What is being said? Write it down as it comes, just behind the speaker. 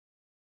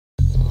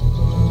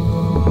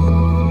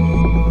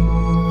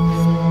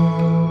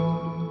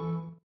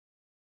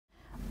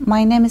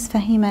My name is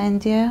Fahima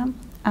Indeir.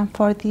 I'm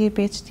fourth-year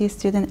PhD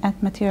student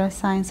at Material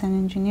Science and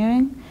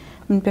Engineering,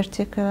 in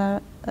particular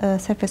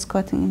surface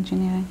coating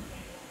engineering.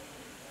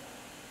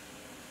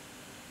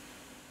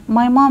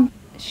 My mom,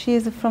 she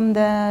is from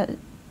the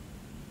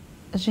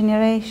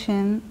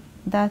generation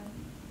that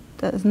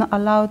is not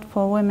allowed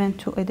for women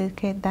to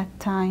educate that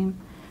time.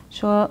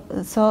 So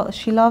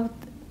she loved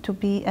to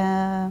be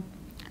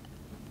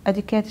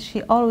educated.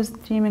 She always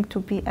dreaming to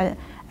be a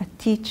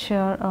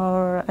teacher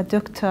or a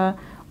doctor,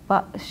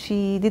 but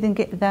she didn't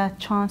get that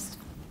chance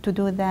to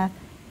do that.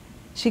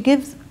 She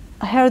gives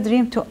her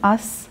dream to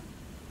us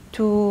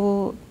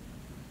to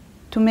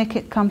make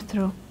it come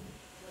through.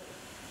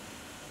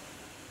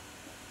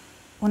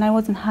 When I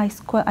was in high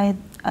school, I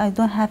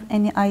don't have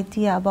any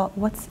idea about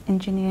what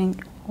engineering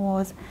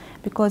was,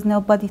 because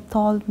nobody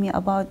told me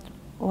about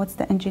what's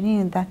the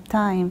engineering at that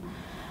time.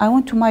 I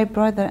went to my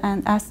brother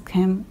and asked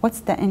him, what's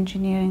the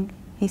engineering?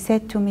 He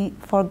said to me,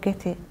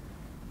 forget it.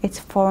 It's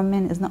for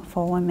men, it's not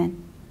for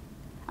women.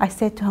 I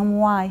said to him,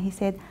 why? He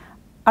said,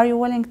 are you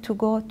willing to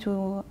go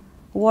to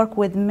work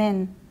with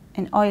men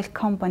in oil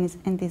companies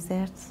in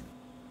deserts?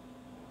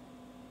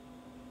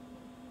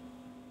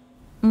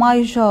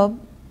 My job,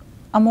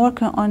 I'm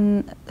working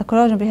on the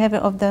corrosion behavior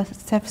of the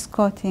surface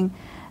coating.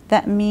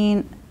 That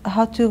means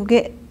how to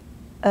get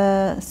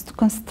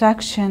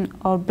construction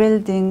or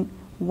building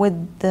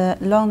with the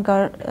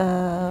longer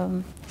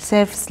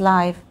surface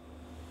life.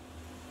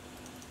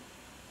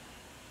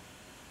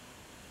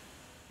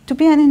 To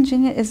be an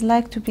engineer is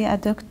like to be a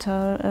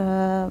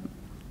doctor,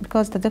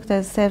 because the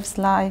doctor saves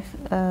life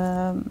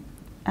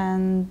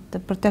and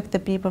protect the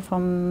people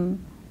from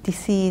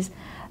disease.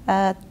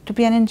 To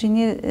be an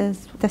engineer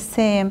is the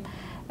same.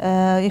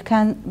 You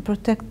can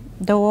protect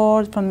the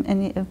world from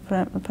any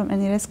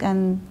risk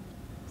and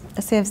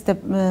saves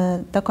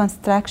the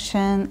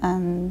construction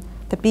and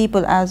the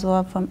people as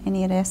well from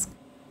any risk.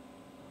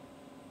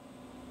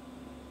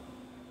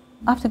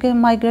 After getting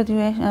my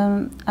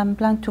graduation, I'm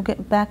planning to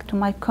get back to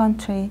my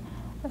country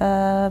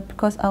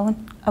because I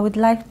would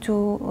like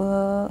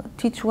to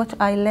teach what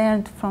I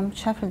learned from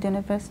Sheffield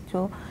University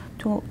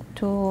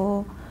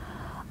to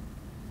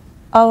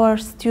our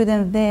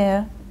students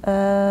there.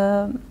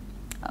 I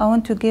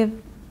want to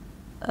give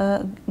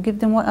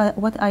them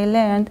what I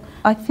learned.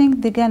 I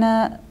think they're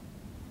gonna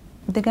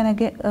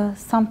get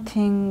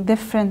something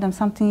different and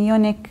something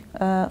unique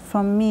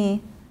from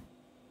me.